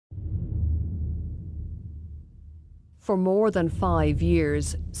For more than 5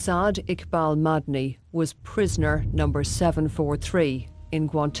 years, Saad Iqbal Madni was prisoner number 743 in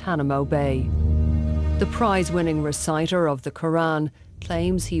Guantanamo Bay. The prize-winning reciter of the Quran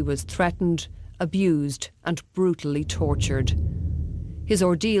claims he was threatened, abused and brutally tortured. His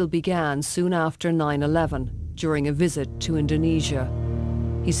ordeal began soon after 9/11 during a visit to Indonesia.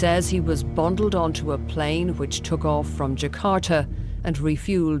 He says he was bundled onto a plane which took off from Jakarta and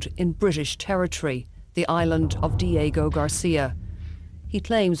refueled in British territory, the island of Diego Garcia. He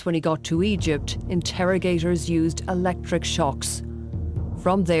claims when he got to Egypt, interrogators used electric shocks.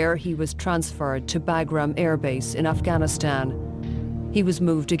 From there, he was transferred to Bagram Air Base in Afghanistan. He was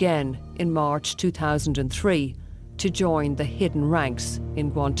moved again in March 2003 to join the hidden ranks in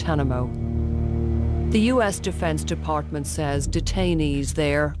Guantanamo. The US Defense Department says detainees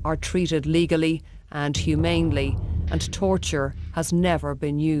there are treated legally and humanely, and torture has never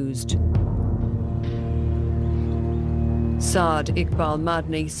been used. Saad Iqbal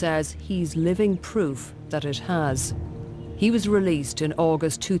Madni says he's living proof that it has. He was released in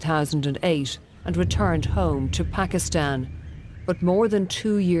August 2008 and returned home to Pakistan. But more than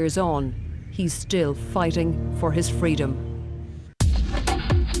 2 years on, he's still fighting for his freedom.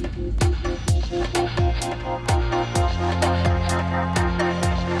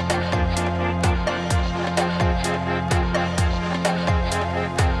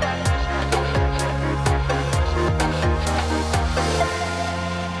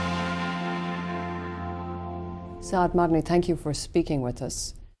 Saad Madni, thank you for speaking with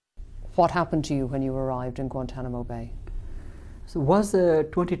us. What happened to you when you arrived in Guantanamo Bay? So it was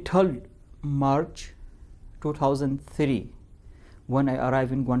 23rd March 2003 when I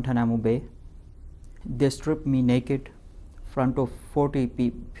arrived in Guantanamo Bay. They stripped me naked in front of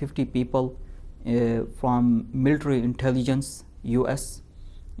 50 people from military intelligence, US,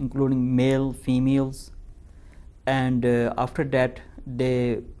 including male, females. And after that,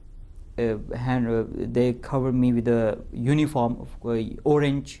 they covered me with a uniform of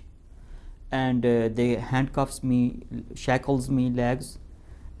orange, and they handcuffs me, shackles me legs,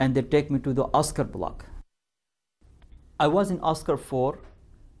 and they take me to the Oscar block. I was in Oscar 4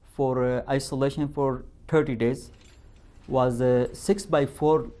 for isolation for 30 days. Was a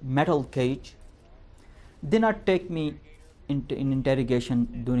 6x4 metal cage. Did not take me in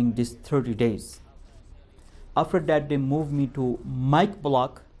interrogation during these 30 days. After that, they moved me to Mike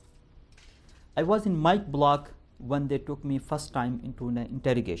block. I was in Mike block when they took me first time into the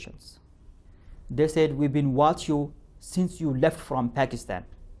interrogations. They said, "We've been watching you since you left from Pakistan.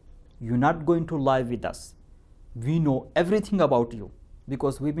 You're not going to lie with us. We know everything about you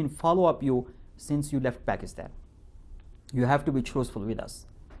because we've been follow up you since you left Pakistan. You have to be truthful with us."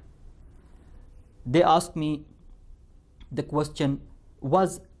 They asked me the question,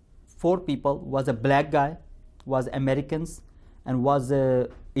 was 4 people, was a black guy, was Americans, and was a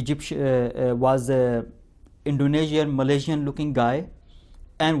Egyptian, was a Indonesian, Malaysian looking guy,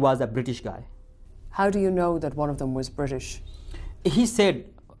 and was a British guy. How do you know that one of them was British? He said,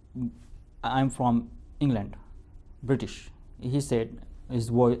 "I'm from England, British." He said his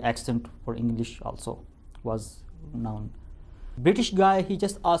voice accent for English also was known. British guy, he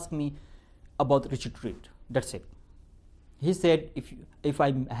just asked me about Richard Reed. That's it. He said, if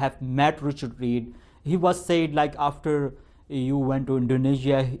I have met Richard Reed, he was said like after you went to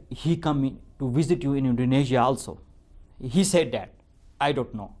Indonesia, he come to visit you in Indonesia also. He said that. I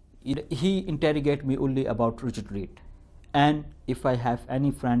don't know. He interrogated me only about Richard Reed, and if I have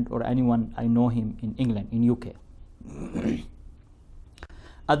any friend or anyone I know him in England, in UK.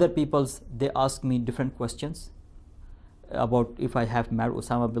 Other peoples, they ask me different questions about if I have met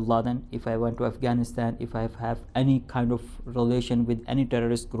Osama bin Laden, if I went to Afghanistan, if I have any kind of relation with any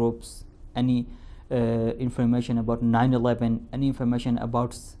terrorist groups, any information about 9/11, any information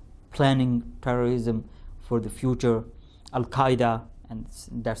about planning terrorism for the future, Al-Qaeda, and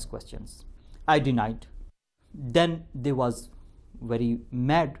that's questions. I denied. Then they was very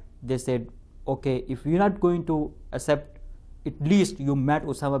mad. They said, "Okay, if you're not going to accept, at least you met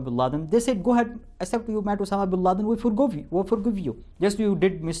Osama bin Laden." They said, "Go ahead, accept you met Osama bin Laden. We forgive you. Just you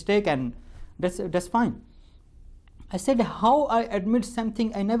did mistake, and that's fine." I said, "How I admit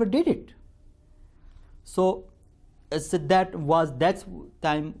something I never did it?" So that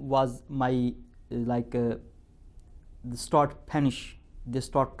time was my they start punish. They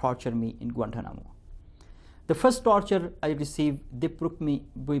start torture me in Guantanamo. The first torture I received, they put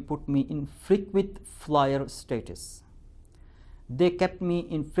me in frequent flyer status. They kept me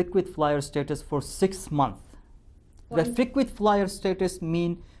in frequent flyer status for 6 months. The frequent flyer status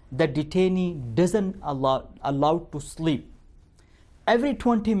mean the detainee doesn't allowed to sleep. Every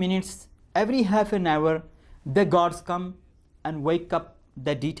 20 minutes, every half an hour, The guards come and wake up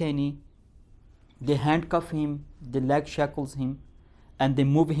the detainee. They handcuff him, they leg shackles him, and they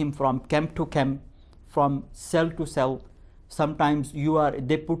move him from camp to camp, from cell to cell. Sometimes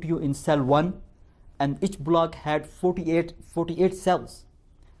they put you in cell 1, and each block had 48 cells.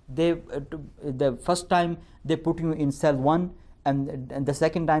 The first time they put you in cell 1, and the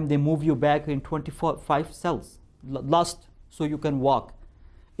second time they move you back in 25 cells, last, so you can walk.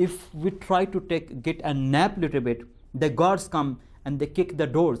 If we try to get a nap a little bit, the guards come and they kick the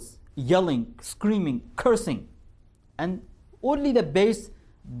doors, yelling, screaming, cursing, and only this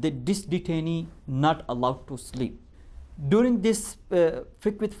detainee not allowed to sleep. During this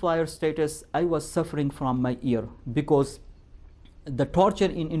frequent flyer status, I was suffering from my ear, because the torture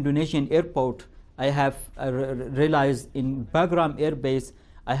in Indonesian airport, I have realized in Bagram Air Base,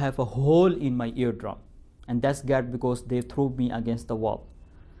 I have a hole in my eardrum, and that's because they threw me against the wall.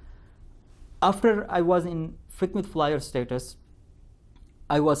 After I was in frequent flyer status,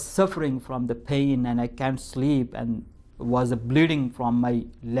 I was suffering from the pain, and I can't sleep, and was bleeding from my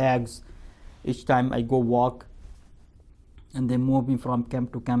legs each time I go walk, and they move me from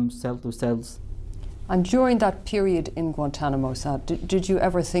camp to camp, cell to cells. And during that period in Guantanamo, Saad, did you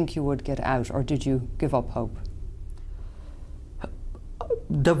ever think you would get out, or did you give up hope?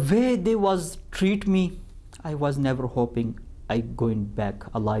 The way they was treat me, I was never hoping I going back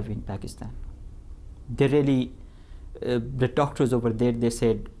alive in Pakistan. They really, the doctors over there, they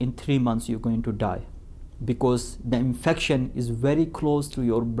said in 3 months you're going to die, because the infection is very close to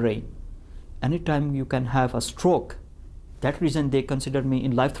your brain. Anytime you can have a stroke. That reason they considered me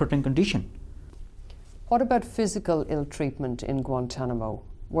in life-threatening condition. What about physical ill treatment in Guantanamo?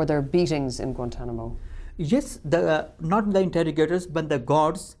 Were there beatings in Guantanamo? Yes, not the interrogators, but the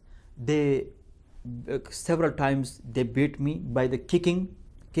guards. They several times they beat me by the kicking,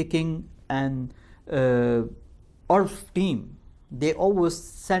 and IRF team. They always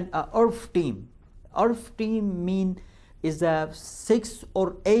send a IRF team. IRF team is 6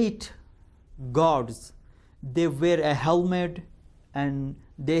 or 8 guards. They wear a helmet, and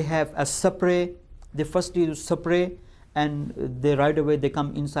they have a spray. They first use spray, and they right away they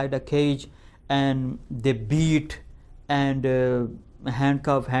come inside a cage, and they beat, and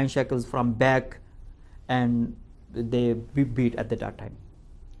handcuff, hand shackles from back, and they beat at that time.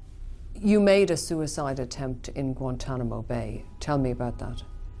 You made a suicide attempt in Guantanamo Bay. Tell me about that.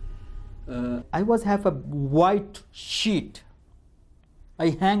 I have a white sheet. I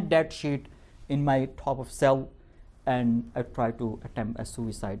hang that sheet in my top of cell, and I try to attempt a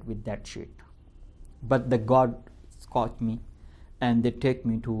suicide with that sheet. But the guard caught me, and they take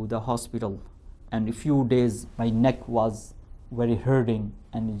me to the hospital. And a few days, my neck was very hurting,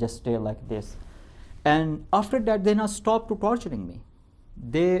 and it just stayed like this. And after that, they now stopped to torturing me.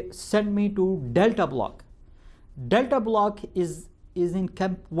 They sent me to Delta Block. Delta Block is in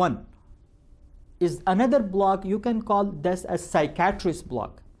Camp 1. Is another block, you can call this a psychiatrist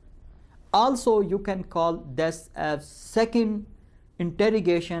block. Also, you can call this a second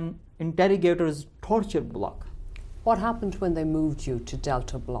interrogators torture block. What happened when they moved you to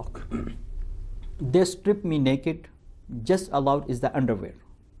Delta Block? They stripped me naked. Just allowed is the underwear.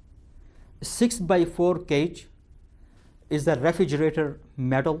 6x4 cage is the refrigerator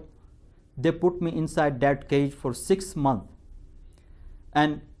metal. They put me inside that cage for 6 months,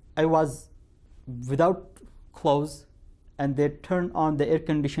 and I was without clothes, and they turned on the air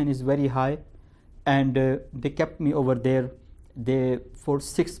condition is very high, and they kept me over there for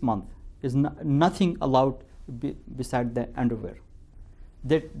 6 months. Is nothing allowed beside the underwear.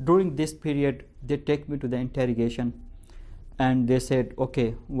 During this period, they take me to the interrogation, and they said,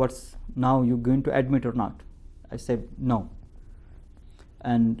 okay, what's now, you going to admit or not? I said no,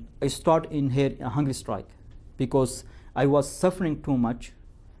 and I start in here a hunger strike, because I was suffering too much,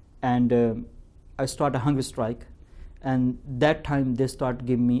 and I start a hunger strike, and that time they start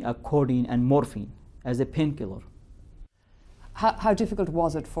giving me a codeine and morphine as a painkiller. How difficult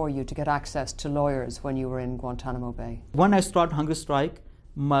was it for you to get access to lawyers when you were in Guantanamo Bay? When I start hunger strike,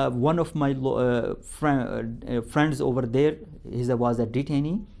 one of my friends over there, he was a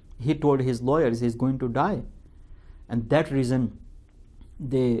detainee. He told his lawyers he's going to die, and that reason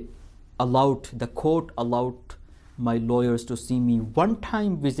the court allowed my lawyers to see me one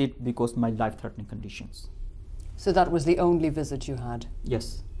time visit because my life-threatening conditions. So that was the only visit you had?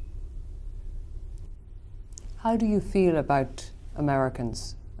 Yes. How do you feel about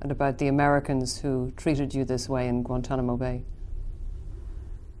Americans and about the Americans who treated you this way in Guantanamo Bay?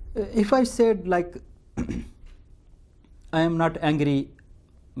 If I said like I am not angry,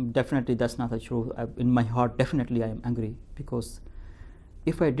 definitely that's not the truth. In my heart, definitely I am angry, because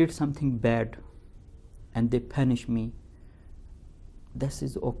if I did something bad, and they punish me, this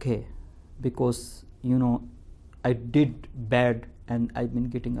is okay, because I did bad and I've been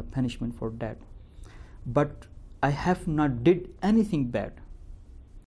getting a punishment for that. But I have not did anything bad.